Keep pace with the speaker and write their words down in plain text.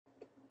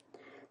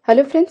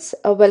Hello friends,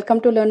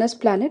 welcome to Learner's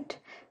Planet.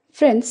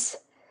 Friends,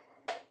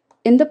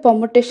 in the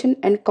permutation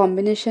and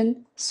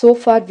combination, so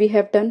far we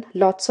have done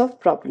lots of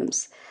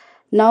problems.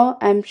 Now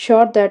I'm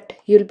sure that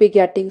you'll be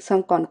getting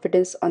some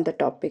confidence on the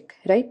topic,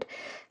 right?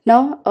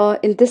 Now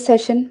in this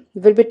session,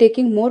 we'll be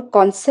taking more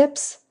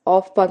concepts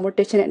of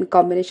permutation and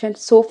combination.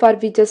 So far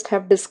we just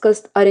have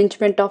discussed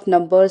arrangement of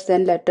numbers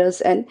and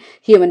letters and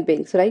human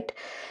beings, right?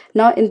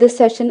 Now in this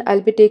session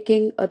I'll be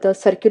taking the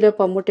circular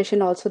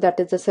permutation also, that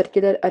is the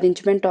circular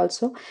arrangement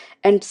also,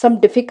 and some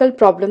difficult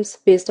problems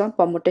based on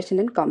permutation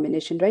and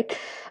combination, right?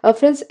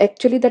 Friends,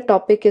 actually the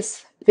topic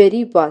is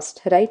very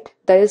vast, right?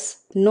 There is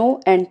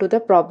no end to the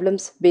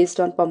problems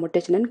based on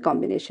permutation and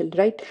combination,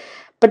 right?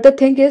 But the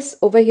thing is,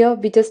 over here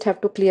we just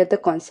have to clear the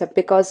concept,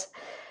 because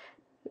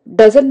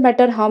doesn't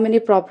matter how many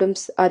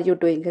problems are you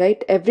doing,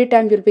 right? Every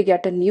time you'll be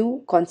get a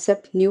new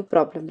concept, new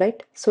problem,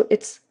 right? So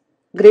it's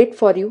great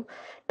for you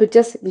to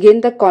just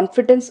gain the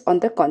confidence on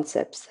the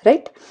concepts,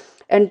 right?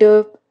 And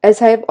as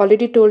I have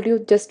already told you,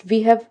 just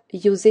we are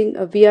using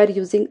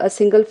a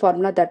single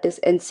formula, that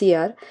is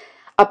NCR.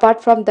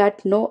 Apart from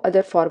that, no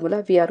other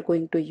formula we are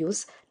going to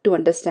use to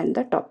understand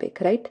the topic,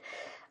 right?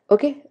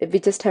 Okay, we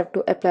just have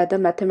to apply the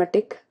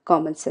mathematic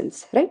common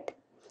sense, right?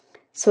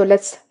 So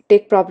let's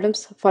take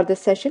problems for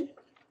this session.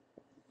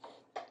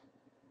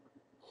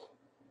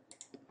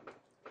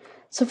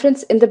 So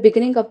friends, in the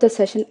beginning of the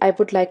session, I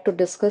would like to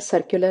discuss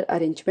circular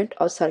arrangement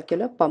or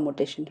circular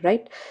permutation,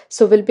 right?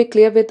 So we'll be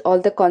clear with all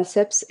the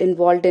concepts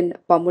involved in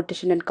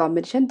permutation and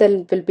combination,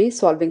 then we'll be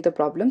solving the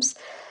problems.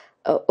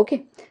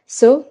 Okay,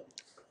 so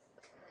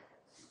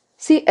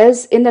see,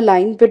 as in a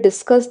line, we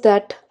discussed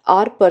that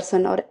R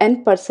person or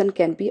N person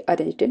can be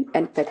arranged in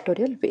N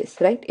factorial ways,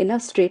 right? In a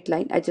straight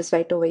line, I just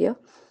write over here,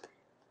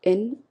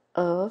 in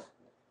a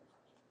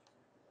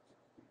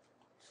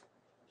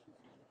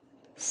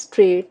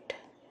straight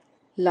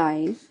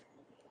line,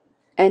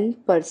 N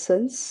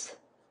persons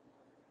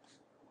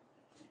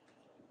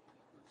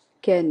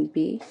can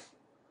be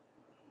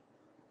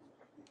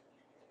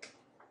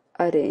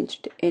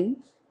arranged in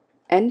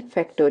N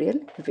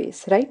factorial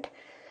ways, right?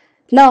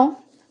 Now,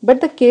 but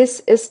the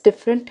case is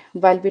different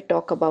while we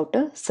talk about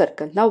a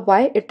circle. Now,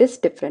 why it is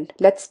different?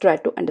 Let's try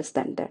to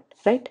understand that,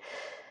 right?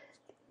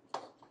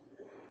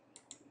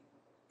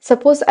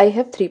 Suppose I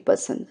have three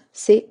persons,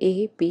 say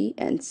A, B,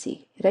 and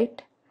C,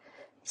 right?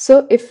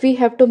 So if we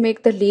have to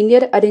make the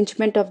linear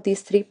arrangement of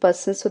these three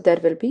persons, so there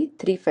will be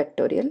 3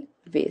 factorial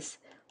ways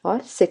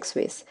or 6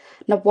 ways.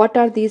 Now what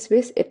are these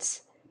ways?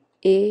 It's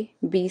A,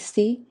 B,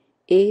 C,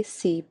 A,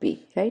 C,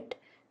 B, right?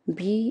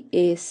 B,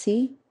 A,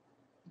 C,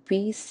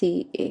 B,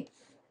 C, A,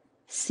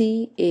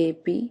 C, A,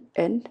 B,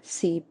 and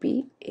C,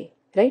 B, A,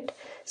 right?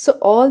 So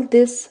all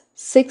these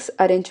 6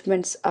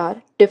 arrangements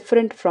are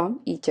different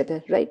from each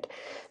other, right?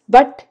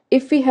 But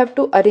if we have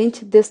to arrange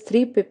these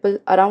 3 people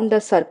around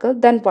a circle,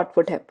 then what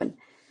would happen?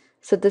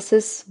 So this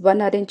is one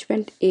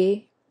arrangement,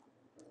 A,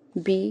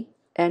 B,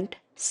 and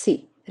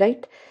C,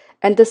 right?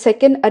 And the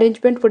second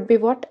arrangement would be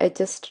what? I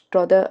just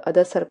draw the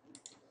other circle.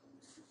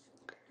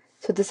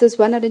 So this is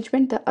one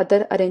arrangement. The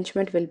other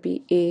arrangement will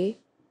be A,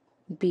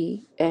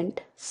 B, and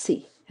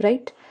C,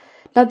 right?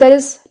 Now there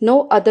is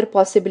no other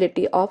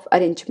possibility of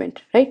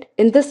arrangement, right?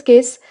 In this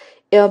case,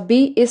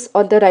 B is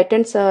on the left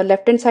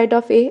hand side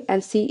of A,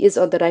 and C is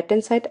on the right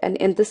hand side, and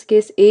in this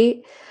case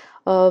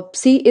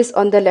C is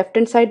on the left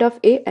hand side of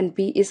A and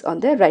B is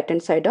on the right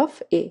hand side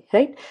of A,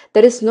 right?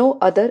 There is no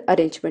other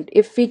arrangement.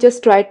 If we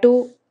just try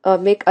to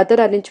make other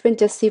arrangement,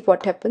 just see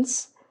what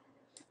happens.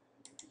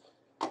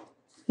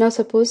 Now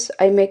suppose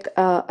I make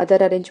other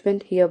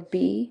arrangement, here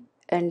B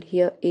and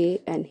here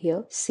A and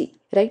here C,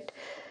 right?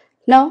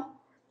 Now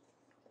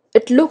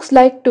it looks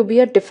like to be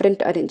a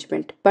different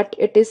arrangement, but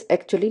it is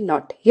actually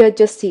not. Here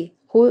just see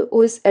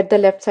who is at the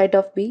left side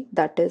of B,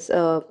 that is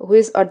who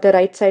is at the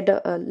right side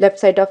left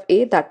side of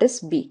A, that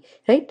is B,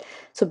 right?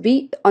 So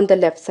B on the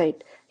left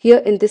side. Here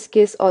in this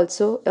case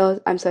also,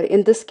 I'm sorry,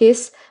 in this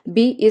case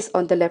B is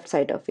on the left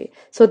side of A.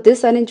 So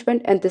this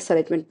arrangement and this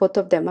arrangement, both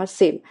of them are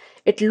same.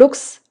 It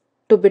looks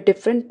to be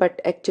different,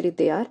 but actually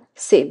they are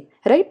same,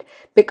 right?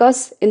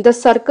 Because in the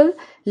circle,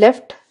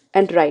 left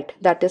and right,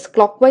 that is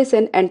clockwise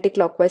and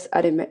anti-clockwise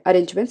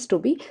arrangements to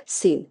be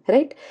seen,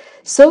 right?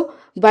 So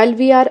while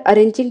we are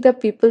arranging the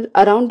people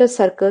around a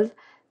circle,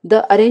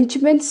 the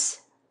arrangements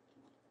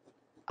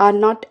are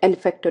not n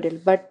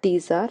factorial, but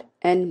these are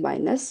n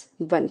minus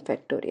 1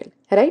 factorial,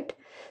 right?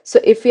 So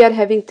if we are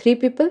having 3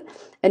 people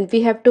and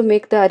we have to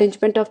make the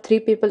arrangement of 3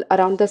 people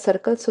around the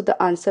circle, so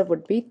the answer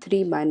would be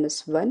 3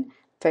 minus 1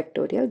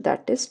 factorial,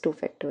 that is 2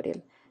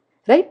 factorial,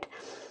 right?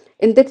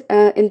 In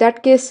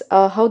that case,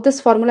 how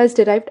this formula is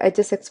derived, I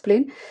just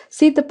explained.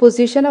 See, the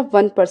position of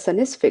one person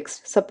is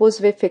fixed. Suppose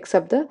we fix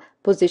up the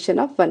position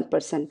of one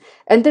person,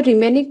 and the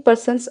remaining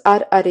persons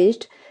are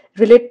arranged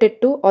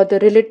related to or the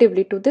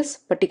relatively to this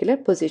particular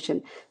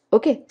position.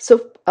 Okay,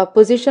 so a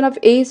position of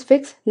A is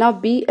fixed. Now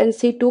B and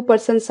C, 2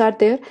 persons are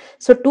there.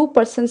 So 2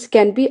 persons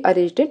can be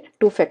arranged in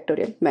 2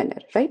 factorial manner,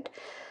 right?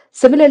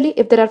 Similarly,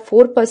 if there are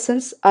 4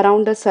 persons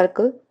around a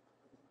circle,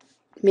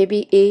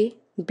 maybe A,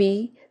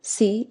 B,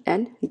 C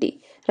and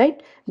D,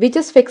 right? We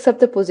just fix up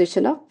the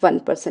position of one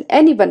person,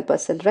 any one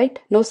person, right?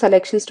 No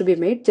selections to be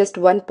made, just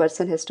one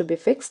person has to be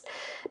fixed.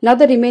 Now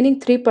the remaining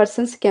three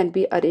persons can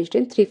be arranged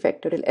in 3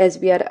 factorial as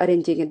we are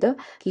arranging in the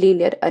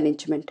linear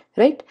arrangement,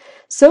 right?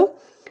 So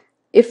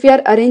if we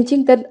are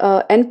arranging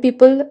the n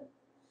people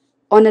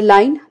on a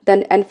line,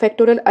 then n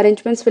factorial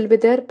arrangements will be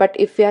there. But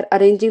if we are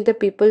arranging the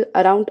people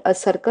around a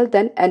circle,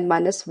 then n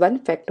minus 1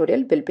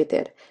 factorial will be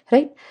there,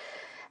 right?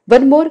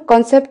 One more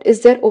concept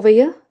is there over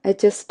here. I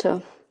just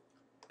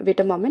wait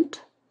a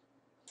moment.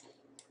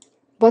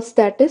 What's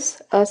that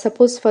is,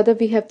 suppose further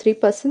we have three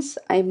persons.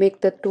 I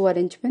make the two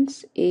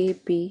arrangements A,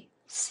 B,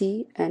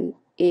 C and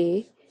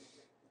A,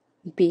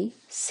 B,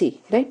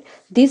 C, right?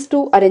 These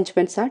two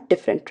arrangements are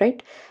different,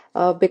 right?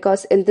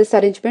 Because in this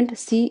arrangement,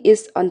 C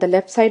is on the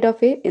left side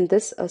of A, in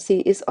this C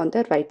is on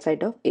the right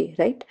side of A,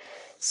 right?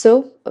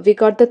 So we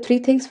got the three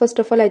things. First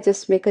of all, I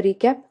just make a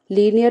recap.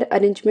 Linear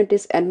arrangement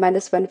is n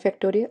minus 1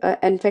 factorial,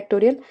 n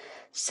factorial.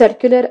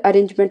 Circular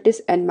arrangement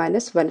is n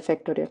minus 1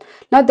 factorial.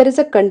 Now there is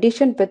a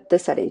condition with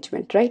this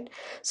arrangement, right?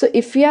 So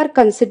if we are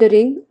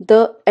considering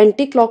the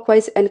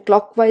anti-clockwise and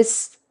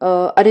clockwise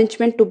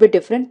arrangement to be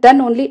different,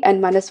 then only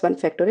n minus 1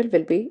 factorial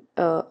will be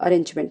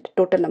arrangement,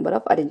 total number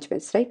of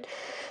arrangements, right?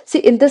 See,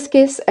 in this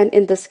case and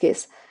in this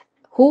case,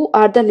 who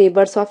are the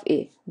neighbors of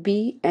A?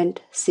 B and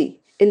C.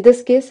 In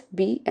this case,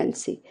 B and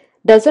C.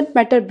 Doesn't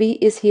matter, B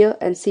is here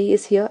and C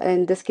is here, and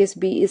in this case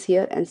B is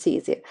here and C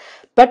is here.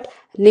 But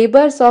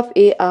neighbors of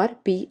A are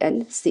B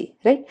and C,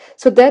 right?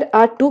 So there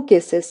are two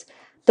cases.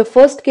 The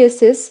first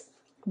case is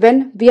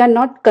when we are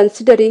not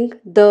considering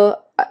the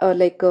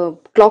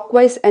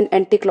clockwise and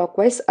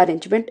anti-clockwise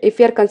arrangement. If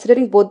we are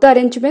considering both the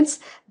arrangements,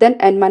 then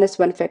n minus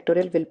 1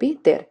 factorial will be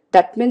there.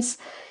 That means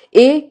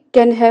A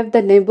can have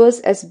the neighbors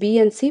as B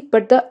and C,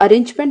 but the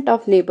arrangement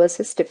of neighbors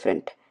is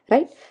different,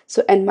 right?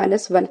 So n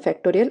minus 1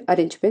 factorial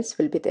arrangements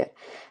will be there.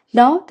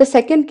 Now the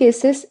second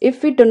case is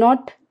if we do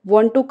not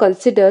want to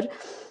consider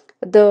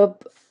the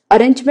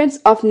arrangements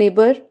of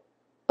neighbor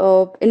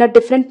in a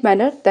different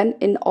manner, then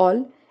in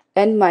all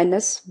n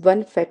minus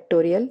 1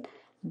 factorial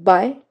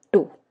by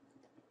 2,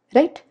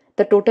 right?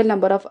 The total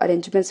number of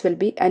arrangements will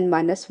be n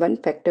minus 1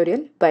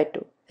 factorial by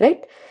 2,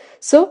 right?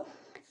 So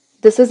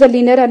this is a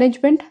linear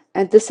arrangement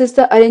and this is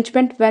the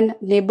arrangement when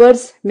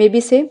neighbors may be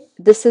same.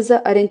 This is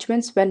the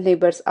arrangements when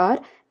neighbors are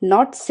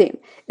not same.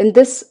 In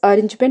this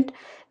arrangement,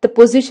 the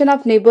position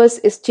of neighbors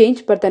is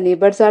changed, but the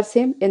neighbors are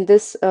same. In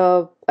this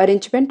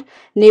arrangement,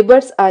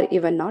 neighbors are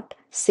even not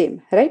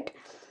same, right?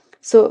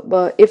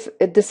 So if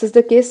this is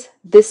the case,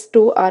 these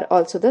two are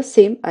also the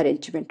same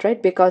arrangement,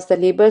 right? Because the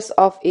neighbors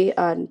of A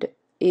and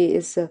A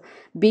is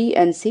B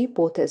and C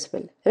both as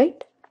well,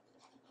 right?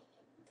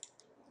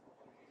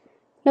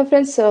 Now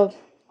friends,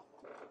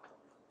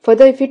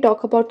 further if we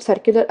talk about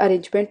circular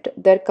arrangement,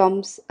 there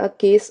comes a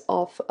case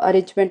of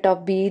arrangement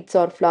of beads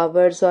or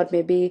flowers, or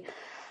maybe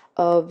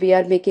we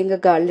are making a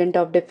garland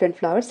of different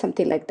flowers,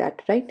 something like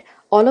that, right?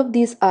 All of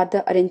these are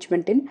the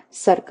arrangement in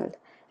circle,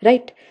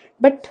 right?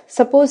 But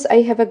suppose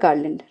I have a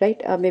garland,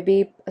 right?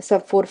 Maybe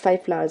some 4 or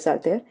 5 flowers are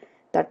there.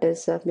 That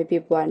is maybe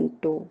 1,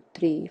 2,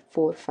 3,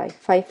 4, 5.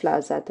 5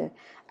 flowers are there.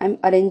 I'm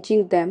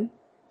arranging them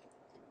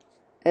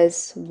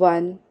as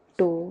 1,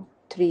 2,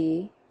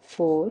 3,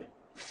 4,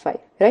 5,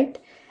 right?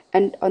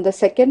 And on the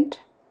second,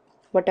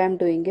 what I'm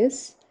doing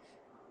is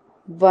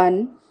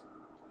 1,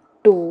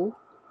 2,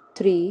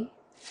 3,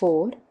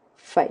 4,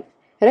 5,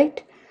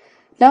 right?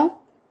 Now,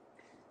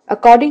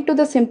 according to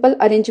the simple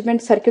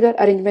arrangement, circular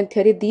arrangement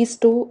theory, these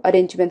two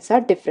arrangements are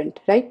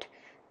different, right?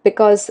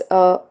 Because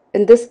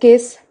in this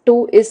case,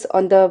 2 is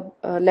on the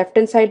left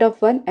hand side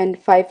of 1 and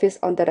 5 is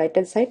on the right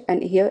hand side,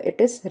 and here it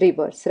is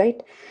reverse,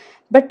 right?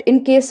 But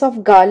in case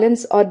of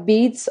garlands or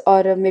beads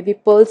or maybe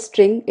pearl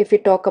string, if we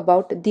talk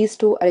about, these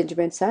two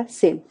arrangements are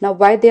same. Now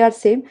why they are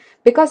same?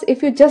 Because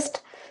if you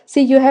just see,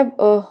 you have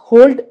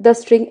hold the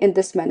string in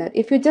this manner.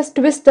 If you just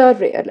twist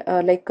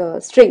the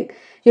string,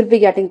 you'll be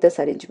getting this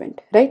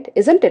arrangement, right?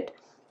 Isn't it?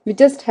 You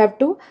just have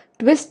to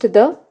twist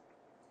the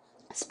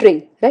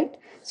string, right?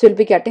 So you'll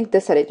be getting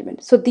this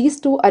arrangement. So these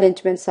two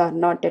arrangements are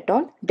not at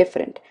all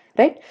different,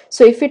 right?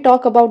 So if we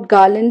talk about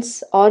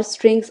garlands or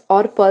strings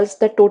or pearls,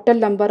 the total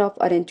number of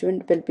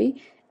arrangement will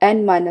be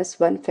n minus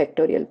 1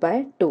 factorial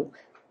by 2,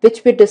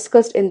 which we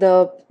discussed in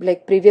the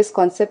previous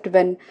concept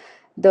when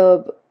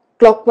the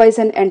clockwise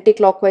and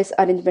anti-clockwise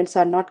arrangements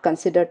are not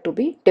considered to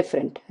be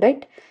different,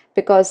 right?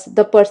 Because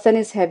the person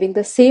is having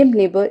the same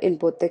neighbor in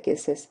both the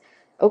cases.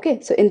 Okay,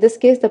 so in this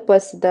case,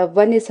 the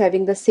one is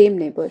having the same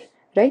neighbor,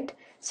 right?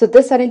 So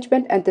this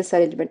arrangement and this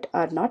arrangement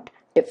are not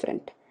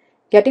different.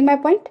 Getting my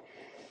point?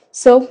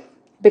 So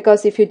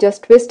because if you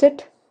just twist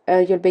it,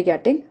 you'll be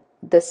getting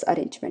this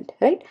arrangement,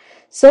 right?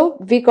 So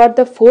we got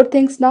the 4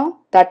 things now.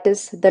 That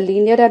is the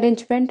linear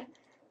arrangement,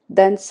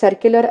 then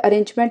circular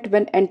arrangement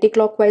when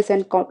anti-clockwise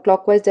and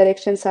clockwise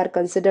directions are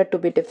considered to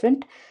be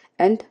different,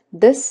 and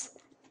this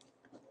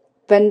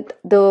when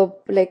the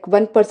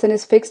one person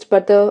is fixed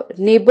but the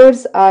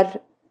neighbors are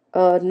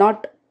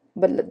not,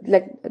 but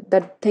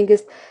the thing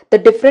is the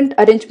different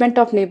arrangement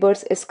of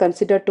neighbors is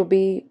considered to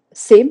be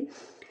same.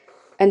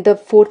 And the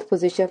fourth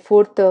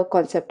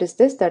concept is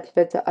this, that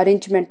with the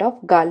arrangement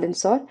of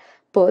garlands or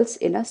pearls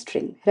in a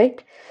string,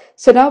 right?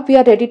 So now we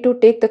are ready to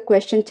take the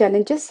question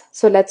challenges.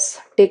 So let's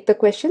take the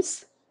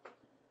questions.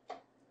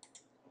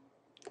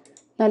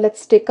 Now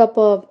let's take up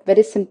a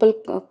very simple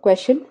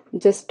question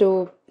just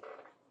to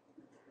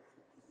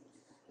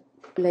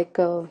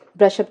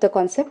brush up the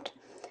concept.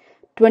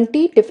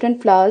 20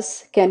 different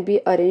flowers can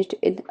be arranged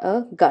in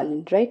a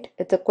garland, right?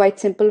 It's a quite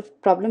simple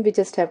problem. We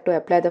just have to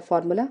apply the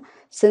formula.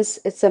 Since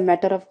it's a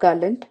matter of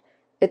garland,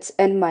 it's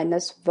n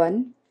minus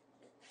 1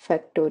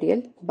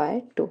 factorial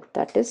by 2,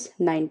 that is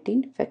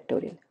 19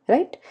 factorial,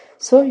 right?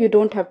 So you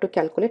don't have to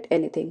calculate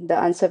anything. The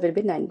answer will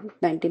be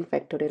 19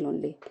 factorial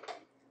only.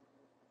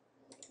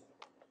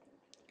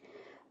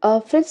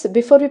 Friends,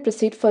 before we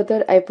proceed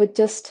further, I would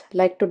just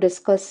like to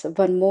discuss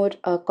one more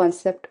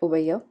concept over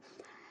here.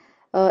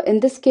 In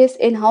this case,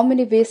 in how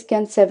many ways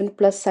can 7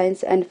 plus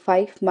signs and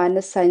 5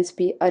 minus signs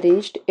be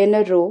arranged in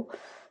a row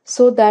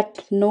so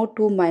that no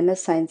two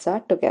minus signs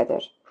are together?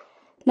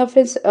 Now,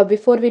 friends,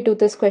 before we do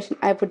this question,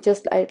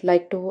 I'd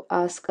like to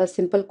ask a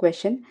simple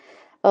question.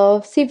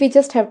 See, we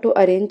just have to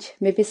arrange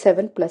maybe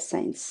 7 plus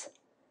signs.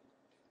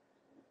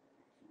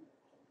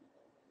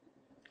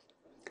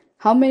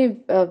 How many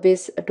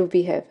ways do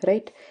we have,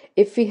 right?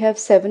 If we have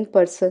 7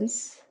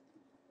 persons,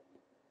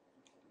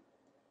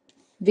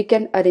 we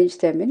can arrange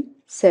them in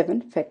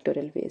 7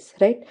 factorial ways,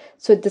 right?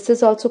 So this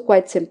is also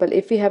quite simple.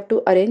 If we have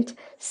to arrange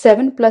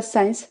 7 plus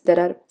signs, there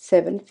are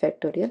 7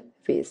 factorial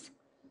ways,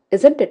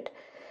 isn't it?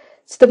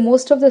 So the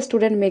most of the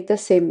students make the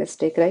same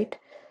mistake, right?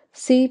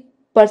 See,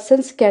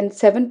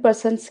 7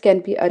 persons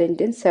can be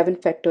arranged in 7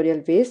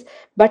 factorial ways,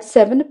 but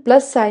 7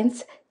 plus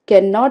signs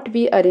cannot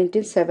be arranged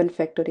in 7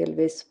 factorial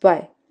ways.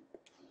 Why?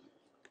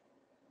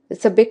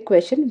 It's a big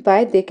question.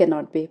 Why they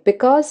cannot be?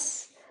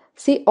 Because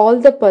see, all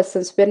the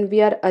persons, when we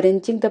are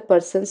arranging the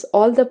persons,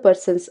 all the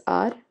persons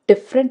are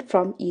different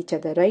from each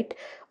other, right?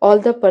 All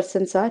the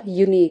persons are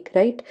unique,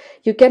 right?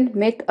 You can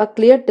make a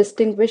clear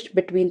distinguish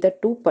between the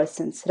two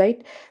persons,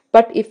 right?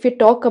 But if we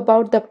talk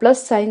about the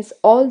plus signs,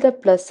 all the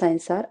plus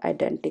signs are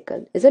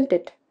identical, isn't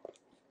it?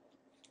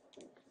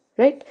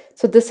 Right?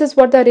 So this is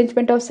what the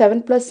arrangement of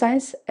 7 plus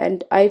signs,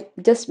 and I'm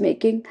just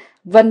making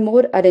one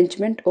more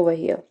arrangement over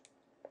here.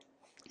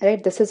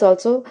 Right, this is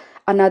also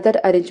another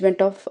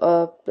arrangement of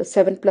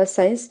 7 plus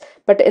signs,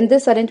 but in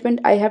this arrangement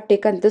I have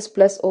taken this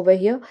plus over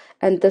here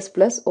and this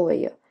plus over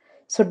here.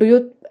 So do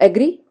you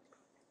agree?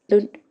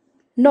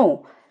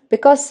 No,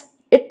 because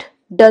it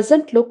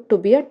doesn't look to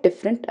be a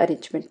different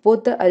arrangement.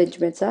 Both the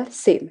arrangements are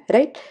same,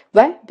 right?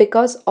 Why?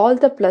 Because all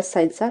the plus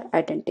signs are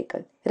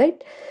identical,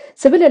 right?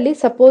 Similarly,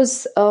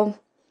 suppose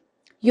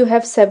you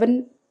have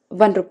 7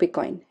 1 rupee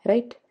coin,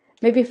 right?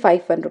 Maybe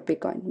 5 1 rupee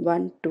coin,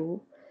 1 2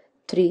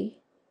 3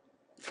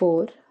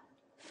 4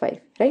 5,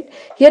 right?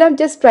 Here I'm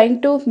just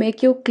trying to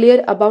make you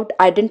clear about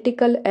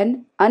identical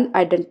and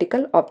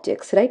unidentical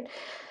objects, right?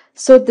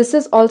 So this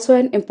is also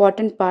an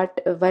important part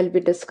while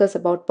we discuss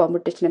about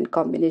permutation and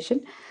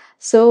combination.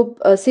 So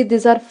see,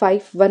 these are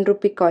 5 1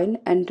 rupee coin,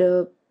 and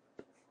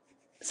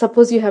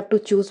suppose you have to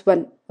choose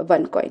one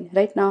coin.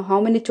 Right now, how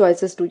many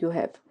choices do you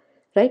have?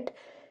 Right,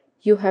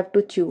 you have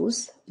to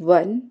choose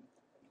one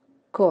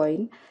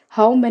coin.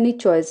 How many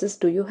choices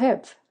do you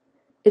have?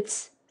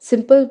 It's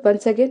simple.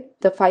 Once again,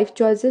 the 5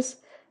 choices.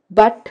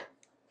 But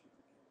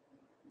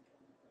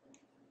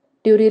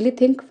do you really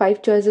think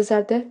 5 choices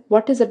are there?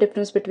 What is the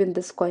difference between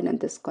this coin and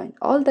this coin?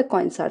 All the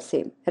coins are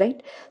same,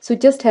 right? So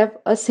just have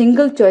a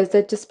single choice,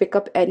 that just pick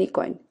up any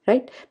coin,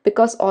 right?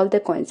 Because all the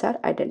coins are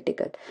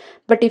identical.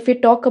 But if we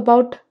talk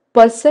about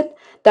person,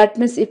 that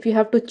means if you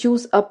have to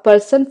choose a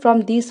person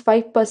from these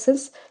 5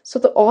 persons, so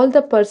all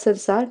the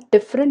persons are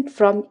different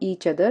from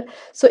each other,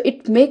 so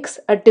it makes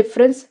a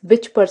difference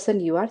which person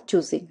you are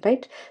choosing,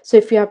 right? So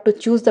if you have to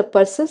choose the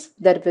persons,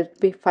 there will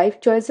be 5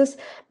 choices,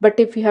 but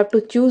if you have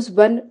to choose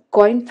one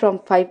coin from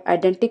 5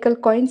 identical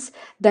coins,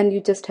 then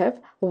you just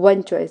have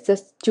one choice.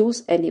 Just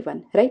choose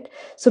anyone, right?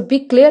 So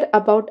be clear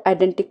about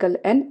identical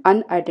and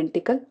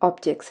unidentical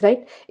objects,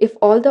 right? If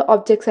all the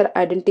objects are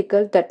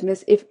identical, that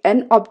means if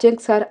n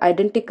objects are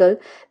identical,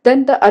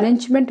 then the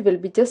arrangement will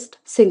be just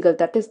single,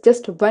 that is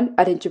just one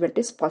arrangement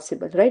is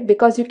possible, right?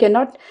 Because you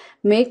cannot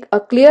make a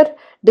clear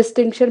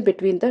distinction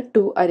between the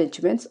two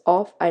arrangements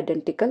of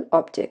identical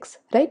objects,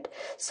 right?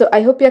 So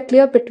I hope you are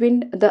clear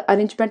between the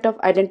arrangement of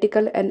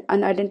identical and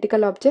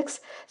unidentical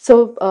objects.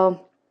 So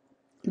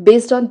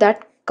based on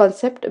that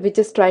concept, we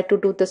just try to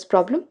do this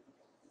problem.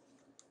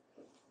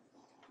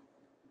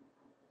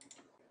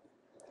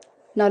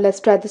 Now let's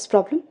try this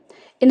problem.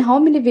 In how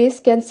many ways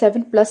can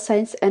 7 plus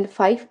signs and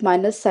 5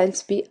 minus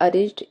signs be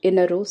arranged in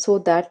a row so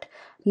that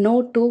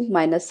no two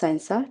minus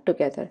signs are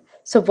together?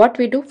 So what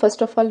we do,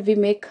 first of all, we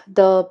make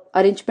the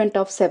arrangement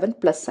of 7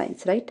 plus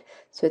signs, right?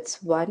 So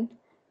it's 1,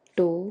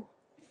 2,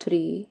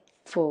 3,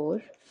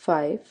 4,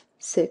 5,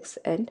 6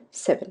 and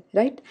 7,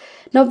 right?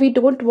 Now we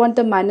don't want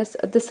the minus.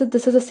 This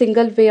is a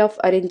single way of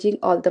arranging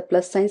all the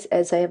plus signs,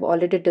 as I have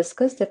already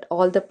discussed that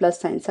all the plus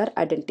signs are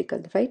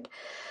identical, right?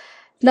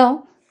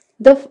 Now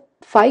the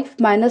 5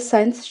 minus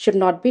signs should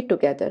not be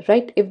together,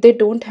 right? If they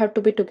don't have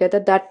to be together,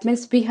 that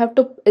means we have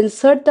to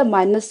insert the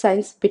minus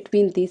signs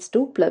between these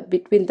two,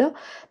 between the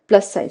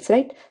plus signs,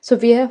 right? So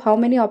we have how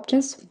many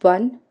options?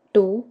 1,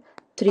 2,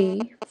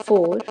 3,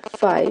 4,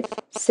 5,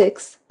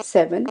 6,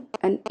 7,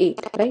 and 8,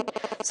 right?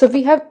 So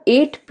we have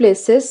 8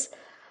 places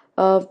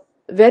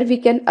where we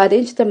can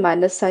arrange the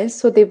minus signs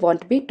so they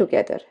won't be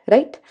together,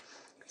 right?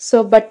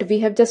 So, but we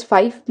have just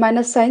 5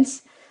 minus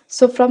signs.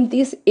 So from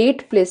these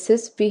 8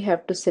 places, we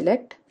have to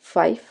select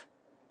 5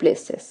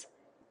 places.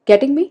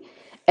 Getting me?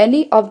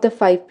 Any of the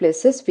 5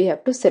 places we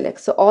have to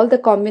select. So all the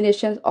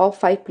combinations of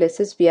 5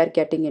 places we are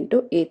getting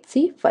into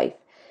 8C5.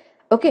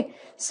 Okay.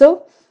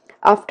 So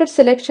after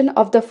selection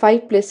of the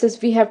 5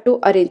 places, we have to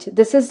arrange.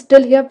 This is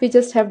still here, we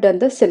just have done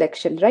the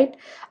selection, right?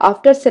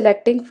 After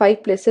selecting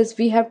 5 places,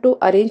 we have to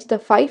arrange the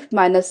 5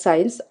 minus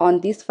signs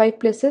on these 5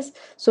 places.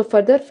 So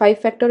further 5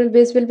 factorial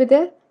ways will be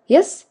there.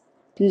 Yes?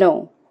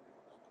 No.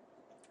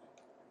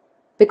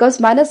 Because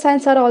minus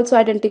signs are also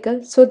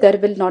identical, so there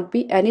will not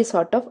be any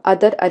sort of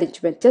other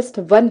arrangement, just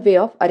one way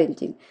of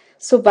arranging.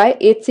 So why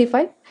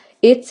 8C5?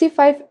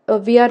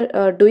 8C5 we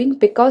are doing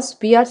because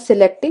we are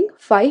selecting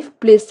 5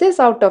 places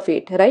out of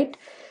 8, right?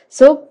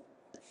 So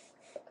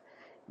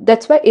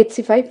that's why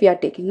 8C5 we are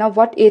taking. Now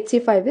what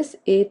 8C5 is?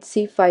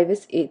 8C5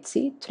 is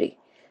 8C3.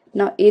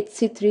 Now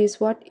 8C3 is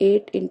what?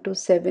 8 into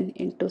 7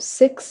 into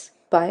 6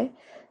 by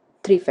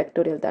 3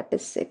 factorial, that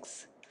is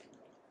 6.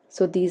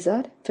 So these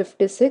are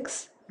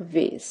 56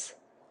 ways,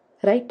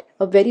 right?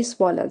 A very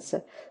small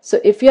answer.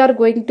 So if you are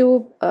going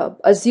to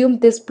assume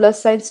this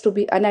plus signs to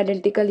be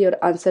unidentical, your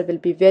answer will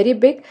be very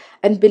big.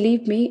 And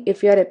believe me,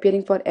 if you are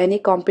appearing for any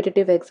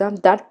competitive exam,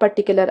 that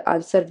particular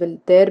answer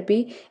will there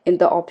be in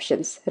the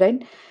options,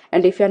 right?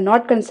 And if you are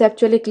not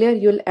conceptually clear,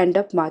 you'll end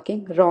up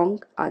marking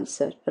wrong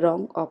answer,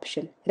 wrong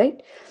option, right?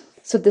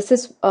 So this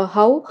is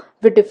how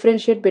we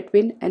differentiate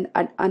between an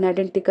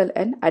unidentical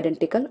and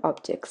identical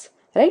objects,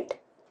 right?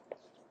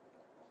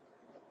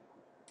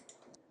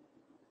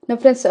 Now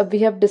friends, we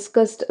have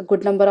discussed a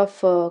good number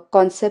of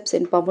concepts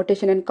in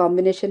permutation and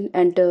combination,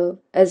 and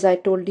as I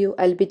told you,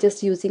 I'll be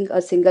just using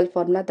a single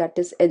formula, that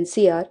is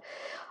NCR,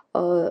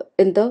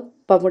 in the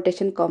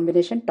permutation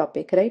combination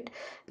topic, right?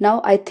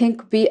 Now I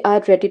think we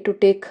are ready to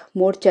take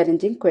more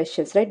challenging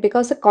questions, right?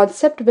 Because the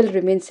concept will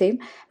remain same.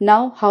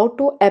 Now how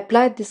to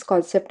apply this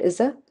concept is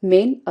the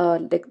main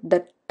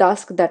the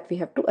task that we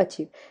have to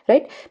achieve,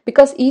 right?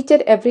 Because each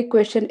and every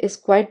question is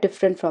quite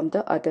different from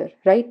the other,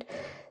 right?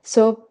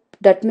 So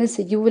that means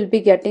you will be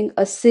getting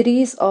a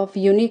series of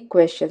unique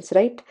questions,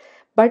 right?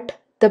 But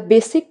the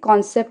basic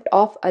concept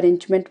of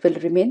arrangement will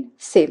remain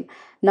same.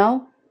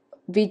 Now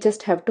we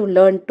just have to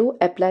learn to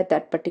apply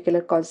that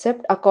particular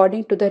concept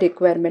according to the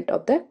requirement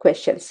of the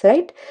questions,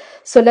 right?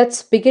 So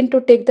let's begin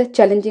to take the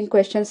challenging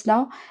questions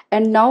now,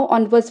 and now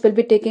onwards we'll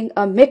be taking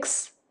a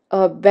mix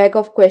bag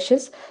of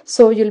questions,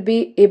 so you'll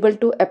be able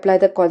to apply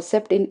the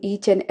concept in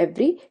each and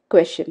every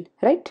question,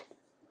 right?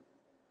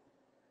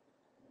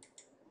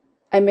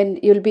 I mean,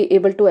 you'll be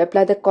able to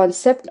apply the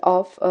concept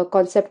of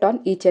concept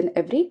on each and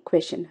every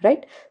question,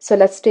 right? So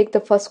let's take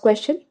the first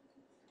question.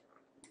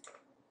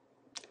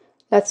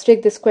 Let's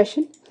take this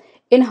question.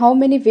 In how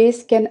many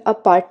ways can a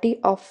party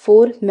of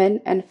 4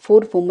 men and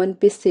 4 women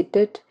be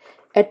seated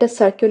at a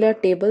circular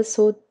table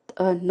so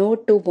no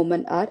 2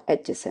 women are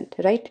adjacent,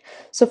 right?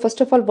 So first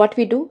of all, what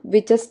we do,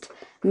 we just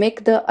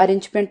make the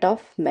arrangement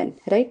of men,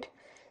 right?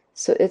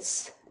 So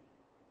it's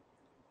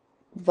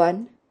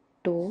 1,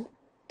 2,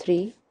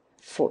 3,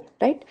 4,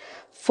 right?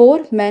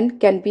 4 men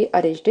can be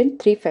arranged in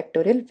 3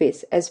 factorial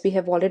ways, as we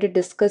have already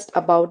discussed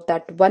about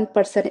that one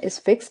person is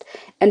fixed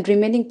and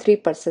remaining 3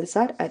 persons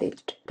are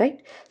arranged,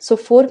 right? So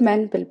 4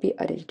 men will be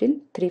arranged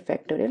in 3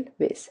 factorial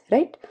ways,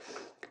 right?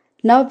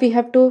 Now we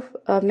have to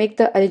make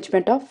the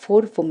arrangement of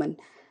 4 women.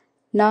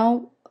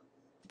 Now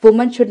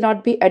women should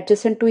not be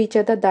adjacent to each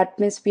other. That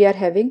means we are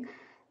having,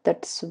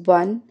 that's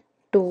 1,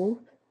 2,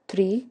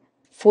 3,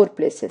 4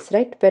 places,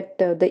 right? But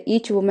the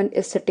each woman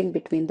is sitting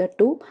between the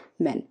 2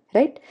 men,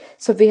 right?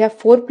 So we have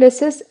 4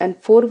 places and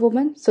 4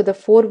 women. So the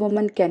 4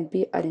 women can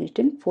be arranged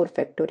in 4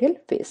 factorial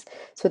ways.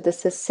 So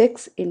this is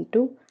 6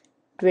 into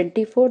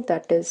 24,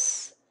 that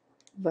is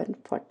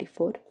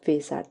 144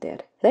 ways are there,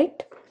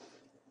 right?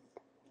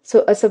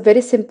 So it's a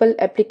very simple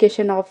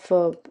application of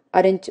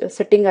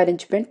sitting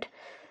arrangement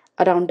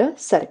around a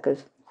circle.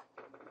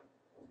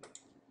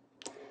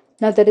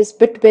 Now there is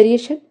bit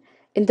variation.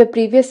 In the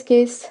previous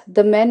case,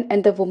 the men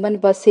and the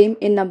women were same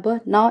in number.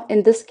 Now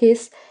in this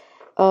case,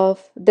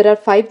 there are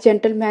 5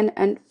 gentlemen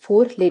and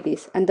 4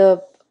 ladies, and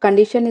the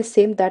condition is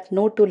same, that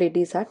no 2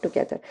 ladies are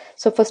together.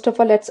 So first of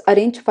all, let's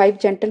arrange 5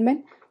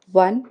 gentlemen.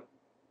 1,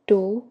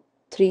 2,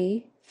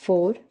 3,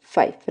 4,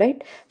 5,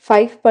 right?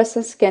 5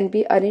 persons can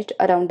be arranged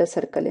around a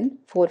circle in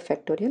 4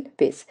 factorial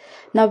ways.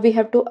 Now we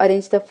have to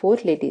arrange the 4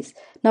 ladies.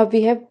 Now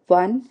we have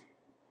 1,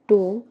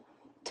 2,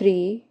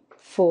 3,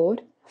 4,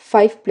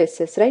 5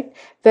 places, right,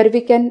 where we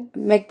can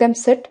make them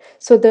sit,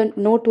 so the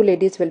no 2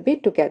 ladies will be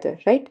together,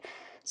 right?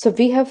 So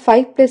we have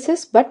 5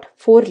 places but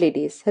 4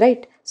 ladies,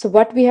 right? So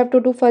what we have to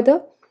do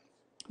further,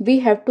 we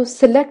have to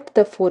select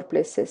the 4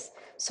 places.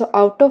 So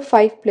out of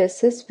 5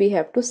 places, we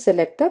have to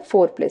select the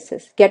 4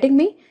 places. Getting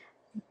me?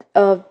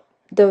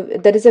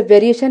 There is a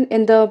variation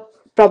in the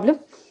problem.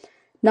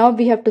 Now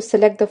we have to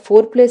select the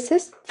 4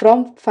 places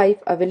from 5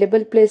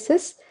 available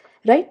places,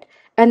 right?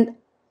 And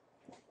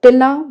till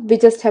now we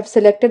just have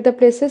selected the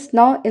places.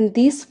 Now in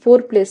these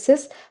 4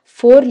 places,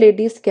 4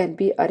 ladies can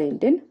be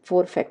arranged in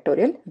 4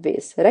 factorial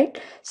ways, right?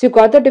 So you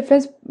got the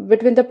difference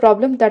between the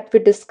problem that we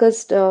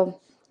discussed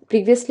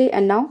previously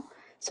and now.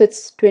 So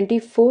it's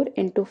 24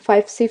 into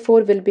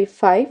 5c4 will be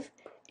 5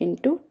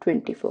 into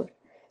 24.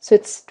 So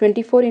it's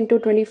 24 into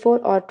 24,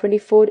 or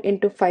 24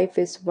 into 5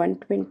 is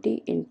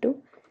 120 into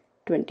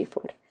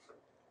 24,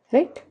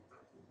 right?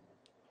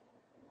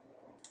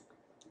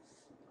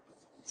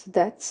 So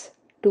that's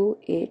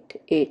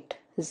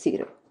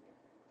 2880.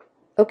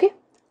 Okay,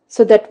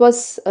 so that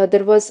was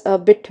there was a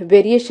bit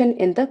variation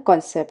in the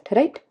concept,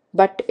 right?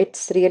 But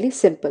it's really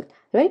simple,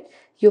 right?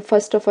 You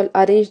first of all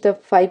arrange the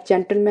 5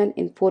 gentlemen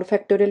in 4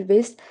 factorial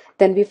ways.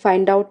 Then we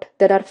find out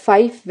there are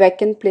 5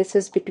 vacant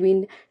places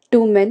between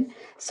 2 men.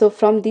 So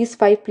from these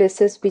 5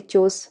 places we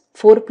chose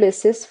 4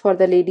 places for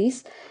the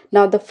ladies.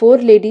 Now the 4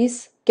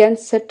 ladies can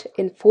sit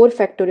in 4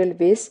 factorial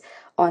ways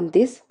on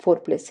these 4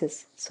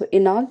 places. So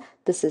in all,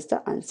 this is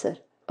the answer.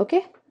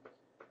 Okay.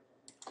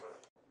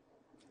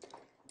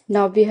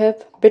 Now we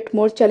have bit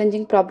more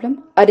challenging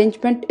problem.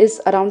 Arrangement is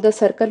around the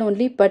circle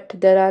only, but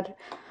there are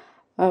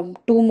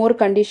 2 more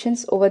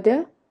conditions over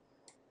there.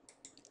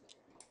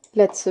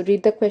 Let's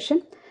read the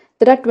question.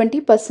 There are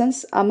 20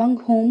 persons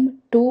among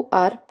whom 2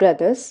 are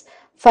brothers.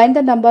 Find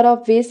the number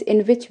of ways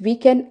in which we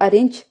can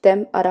arrange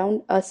them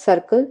around a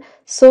circle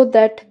so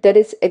that there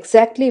is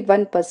exactly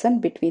 1 person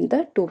between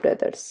the 2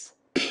 brothers.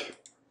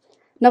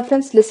 Now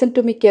friends, listen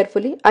to me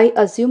carefully. I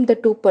assume the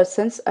 2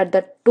 persons are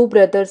the 2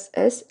 brothers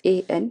as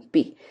A and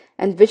B.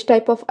 And which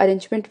type of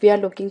arrangement we are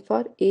looking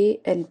for? A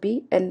and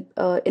B, and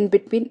in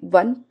between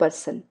 1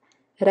 person,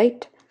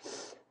 right?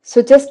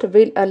 So just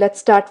let's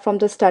start from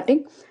the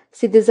starting.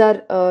 See, these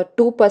are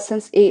 2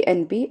 persons A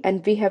and B,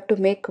 and we have to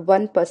make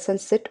 1 person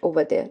sit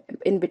over there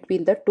in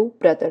between the 2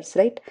 brothers,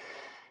 right?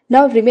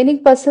 Now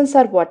remaining persons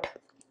are what?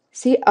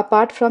 See,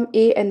 apart from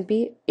A and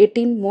B,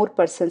 18 more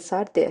persons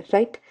are there,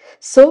 right?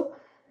 So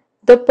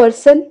the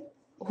person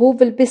who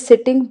will be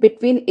sitting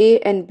between A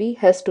and B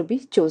has to be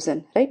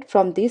chosen, right,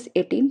 from these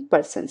 18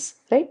 persons,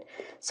 right?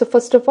 So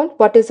first of all,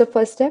 what is the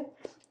first step?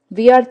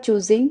 We are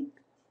choosing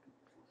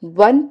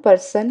 1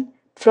 person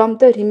from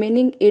the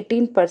remaining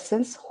 18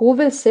 persons who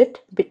will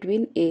sit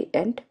between A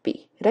and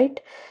B, right?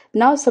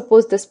 Now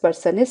suppose this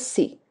person is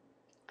C,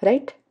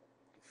 right?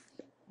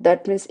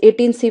 That means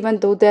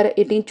 18C1, though there are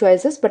 18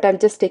 choices, but I'm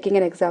just taking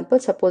an example.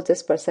 Suppose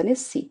this person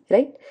is C,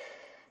 right?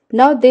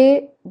 Now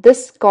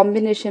this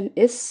combination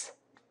is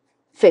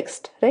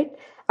fixed, right?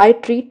 I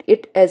treat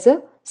it as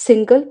a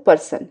single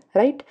person,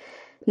 right?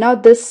 Now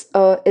this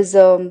is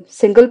a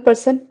single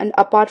person, and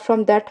apart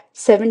from that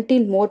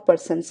 17 more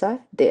persons are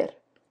there.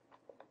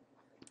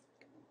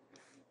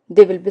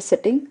 They will be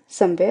sitting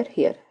somewhere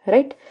here,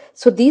 right?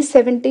 So these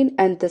 17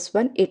 and this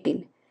one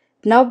 18.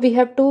 Now we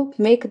have to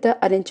make the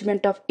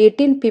arrangement of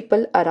 18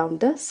 people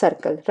around the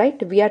circle,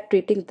 right? We are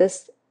treating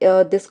this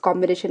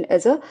combination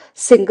as a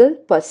single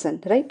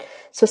person, right?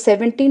 So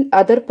 17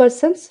 other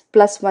persons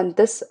plus 1,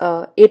 this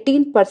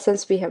 18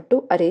 persons we have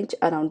to arrange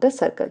around the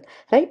circle,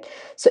 right?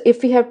 So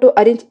if we have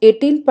to arrange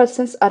 18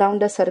 persons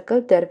around a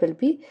circle, there will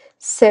be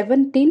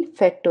 17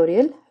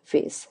 factorial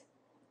ways.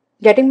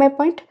 Getting my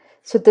point?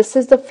 So this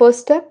is the first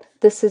step.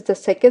 This is the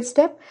second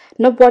step.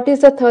 Now what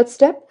is the third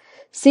step?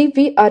 See,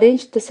 we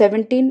arrange the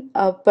 17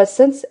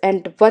 persons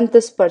and 1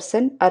 this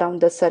person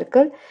around the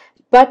circle,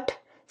 but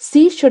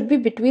C should be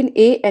between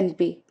A and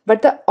B.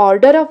 But the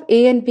order of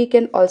A and B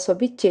can also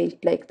be changed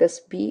like this,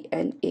 B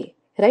and A,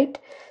 right?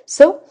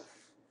 So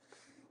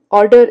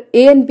order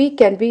A and B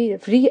can be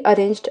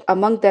rearranged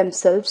among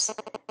themselves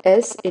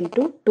as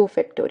into 2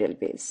 factorial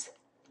ways,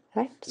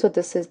 right? So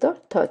this is the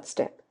third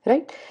step,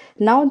 right?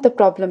 Now the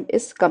problem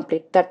is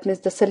complete. That means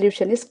the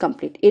solution is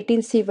complete.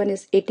 18C1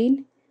 is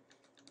 18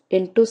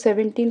 into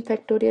 17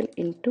 factorial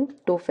into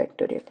 2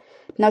 factorial.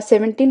 Now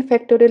 17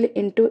 factorial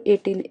into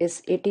 18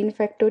 is 18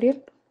 factorial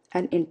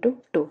and into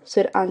 2.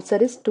 So your answer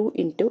is 2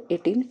 into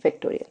 18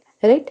 factorial,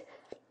 right?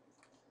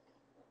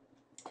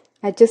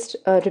 I just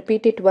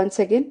repeat it once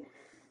again.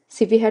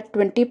 See, we had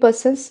 20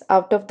 persons,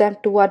 out of them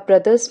 2 are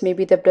brothers,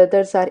 maybe the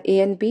brothers are A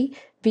and B.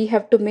 We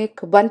have to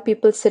make 1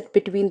 people sit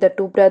between the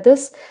 2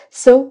 brothers.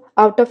 So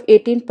out of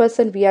 18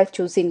 persons, we are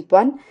choosing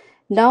 1.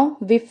 Now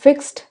we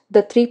fixed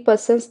the 3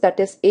 persons, that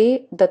is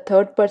A, the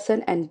third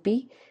person, and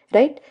B,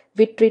 right?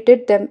 We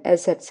treated them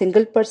as a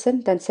single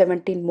person, then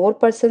 17 more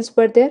persons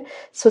were there.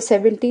 So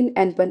 17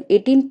 and 1,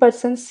 18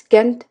 persons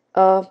can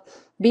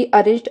be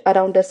arranged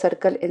around a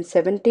circle in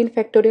 17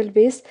 factorial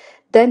ways.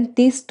 Then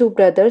these 2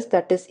 brothers,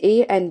 that is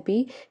A and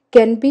B,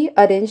 can be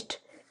arranged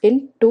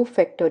in 2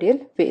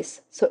 factorial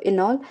ways. So in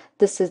all,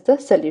 this is the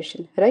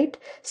solution, right?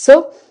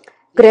 So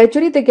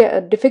gradually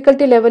the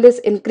difficulty level is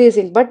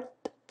increasing, but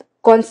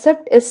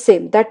concept is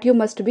same, that you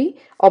must be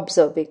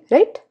observing,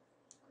 right?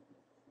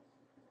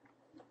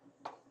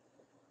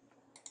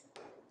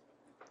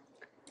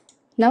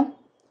 Now,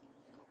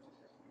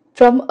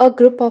 from a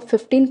group of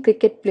 15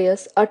 cricket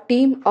players, a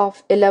team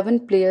of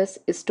 11 players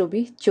is to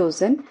be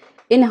chosen.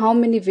 In how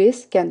many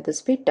ways can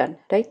this be done,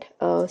 right?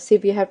 See,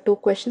 we have two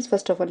questions.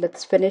 First of all,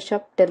 let's finish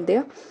up till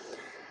there.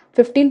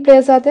 15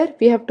 players are there.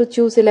 We have to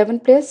choose 11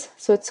 players.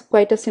 So it's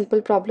quite a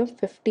simple problem.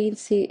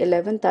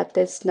 15C11, that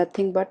is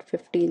nothing but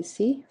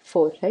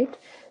 15C4, right?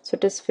 So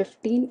it is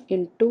 15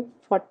 into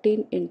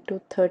 14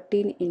 into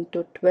 13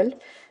 into 12.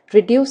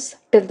 Reduce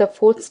till the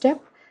fourth step.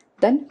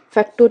 Then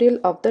factorial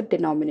of the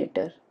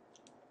denominator.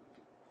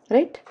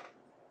 Right?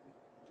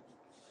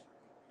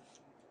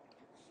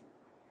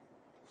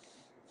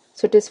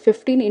 So it is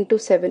 15 into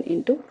 7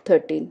 into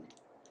 13.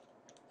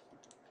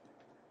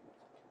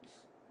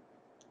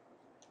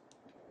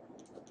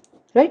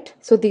 Right?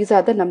 So these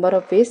are the number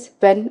of ways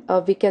when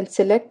we can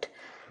select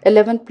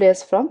 11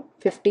 players from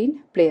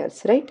 15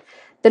 players. Right?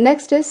 The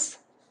next is,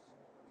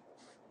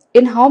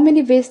 in how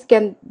many ways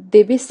can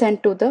they be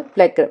sent to the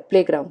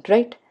playground?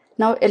 Right?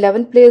 Now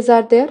 11 players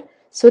are there.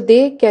 So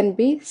they can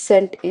be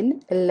sent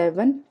in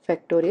 11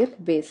 factorial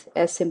ways,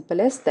 as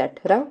simple as that,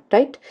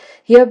 right?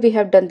 Here we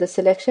have done the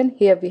selection,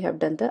 here we have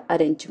done the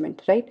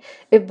arrangement, right?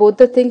 If both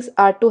the things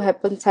are to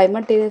happen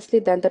simultaneously,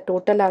 then the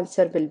total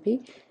answer will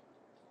be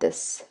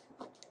this,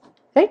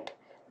 right?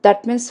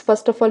 That means,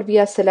 first of all, we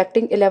are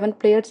selecting 11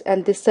 players,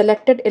 and the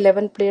selected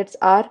 11 players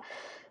are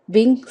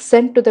being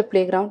sent to the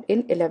playground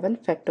in 11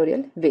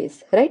 factorial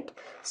ways, right?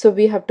 So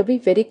we have to be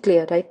very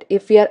clear, right?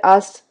 If we are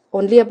asked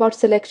only about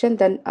selection,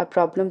 then our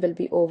problem will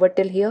be over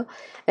till here.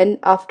 And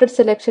after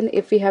selection,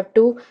 if we have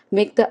to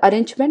make the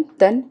arrangement,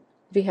 then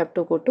we have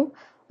to go to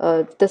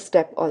this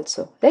step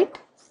also, right?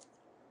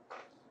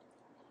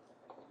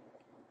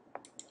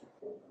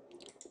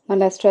 Now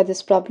let's try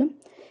this problem.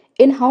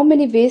 In how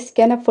many ways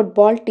can a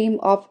football team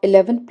of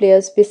 11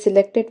 players be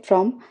selected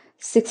from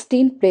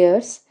 16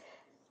 players?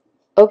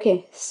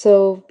 Okay,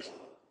 so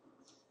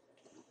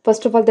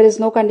first of all, there is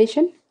no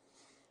condition.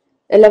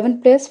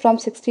 11 players from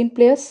 16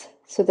 players.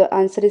 So the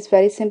answer is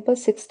very simple.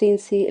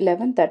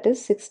 16C11, that is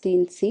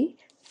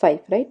 16C5,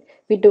 right?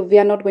 We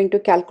are not going to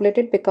calculate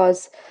it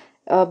because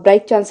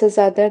bright chances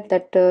are there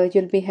that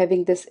you'll be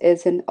having this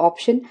as an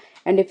option.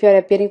 And if you are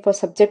appearing for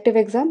subjective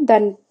exam,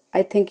 then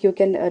I think you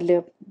can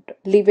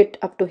leave it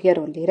up to here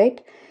only, right?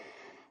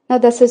 Now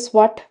this is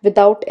what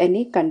without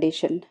any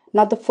condition.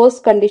 Now the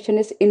first condition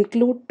is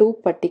include two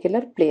particular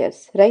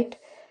players, right?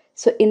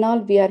 So in all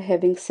we are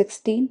having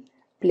 16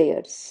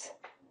 players.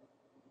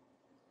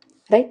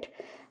 Right?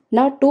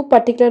 Now two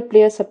particular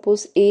players,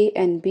 suppose A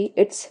and B,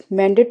 it's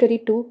mandatory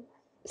to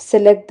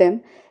select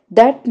them.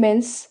 That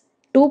means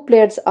two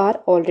players are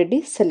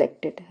already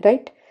selected,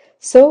 right?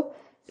 So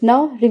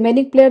now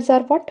remaining players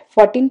are what?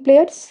 14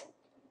 players,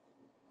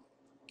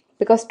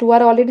 because two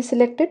are already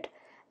selected.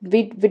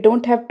 We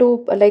don't have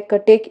to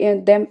take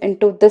them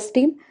into this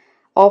team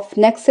of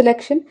next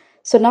selection.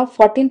 So now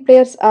 14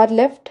 players are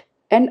left,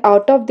 and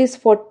out of these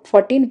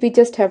 14 we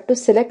just have to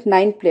select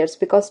 9 players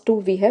because 2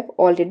 we have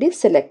already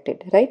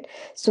selected, right?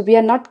 So we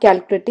are not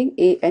calculating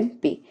A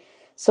and B.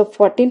 So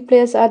 14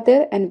 players are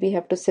there and we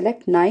have to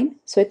select 9,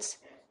 so it's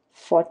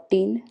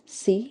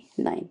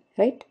 14C9,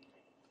 right?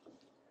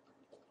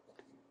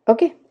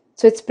 Okay,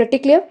 so it's pretty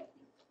clear.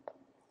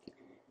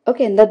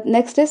 Okay, and the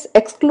next is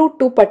exclude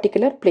two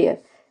particular player.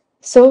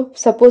 So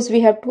suppose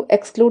we have to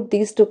exclude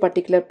these two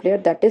particular player,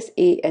 that is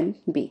A and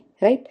B,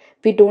 right?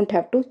 We don't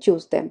have to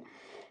choose them.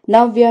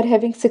 Now we are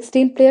having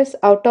 16 players.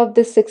 Out of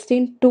this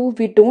 16, 2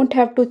 we don't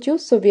have to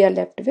choose, so we are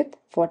left with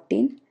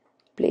 14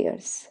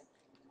 players.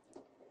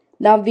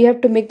 Now we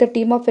have to make the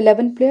team of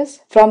 11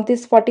 players from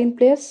these 14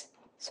 players.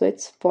 So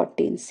it's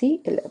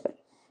 14C11,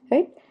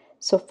 right?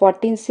 So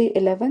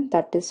 14C11,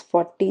 that is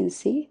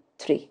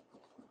 14C3.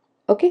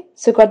 Okay,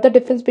 so got the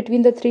difference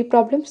between the three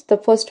problems. The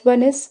first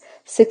one is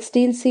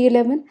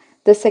 16C11,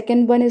 the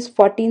second one is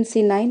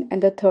 14C9,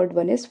 and the third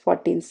one is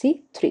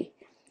 14C3.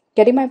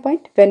 Getting my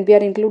point? When we are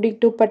including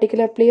two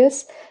particular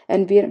players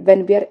and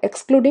when we are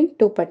excluding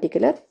two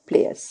particular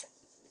players.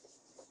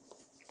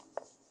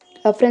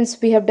 Friends,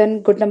 we have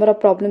done good number of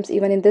problems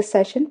even in this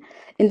session.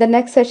 In the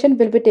next session,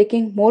 we'll be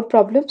taking more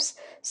problems.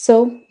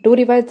 So do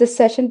revise this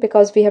session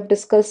because we have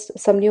discussed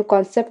some new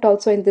concept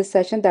also in this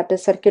session, that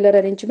is circular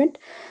arrangement.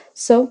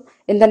 So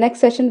in the next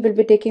session, we'll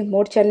be taking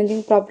more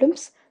challenging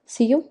problems.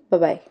 See you.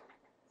 Bye-bye.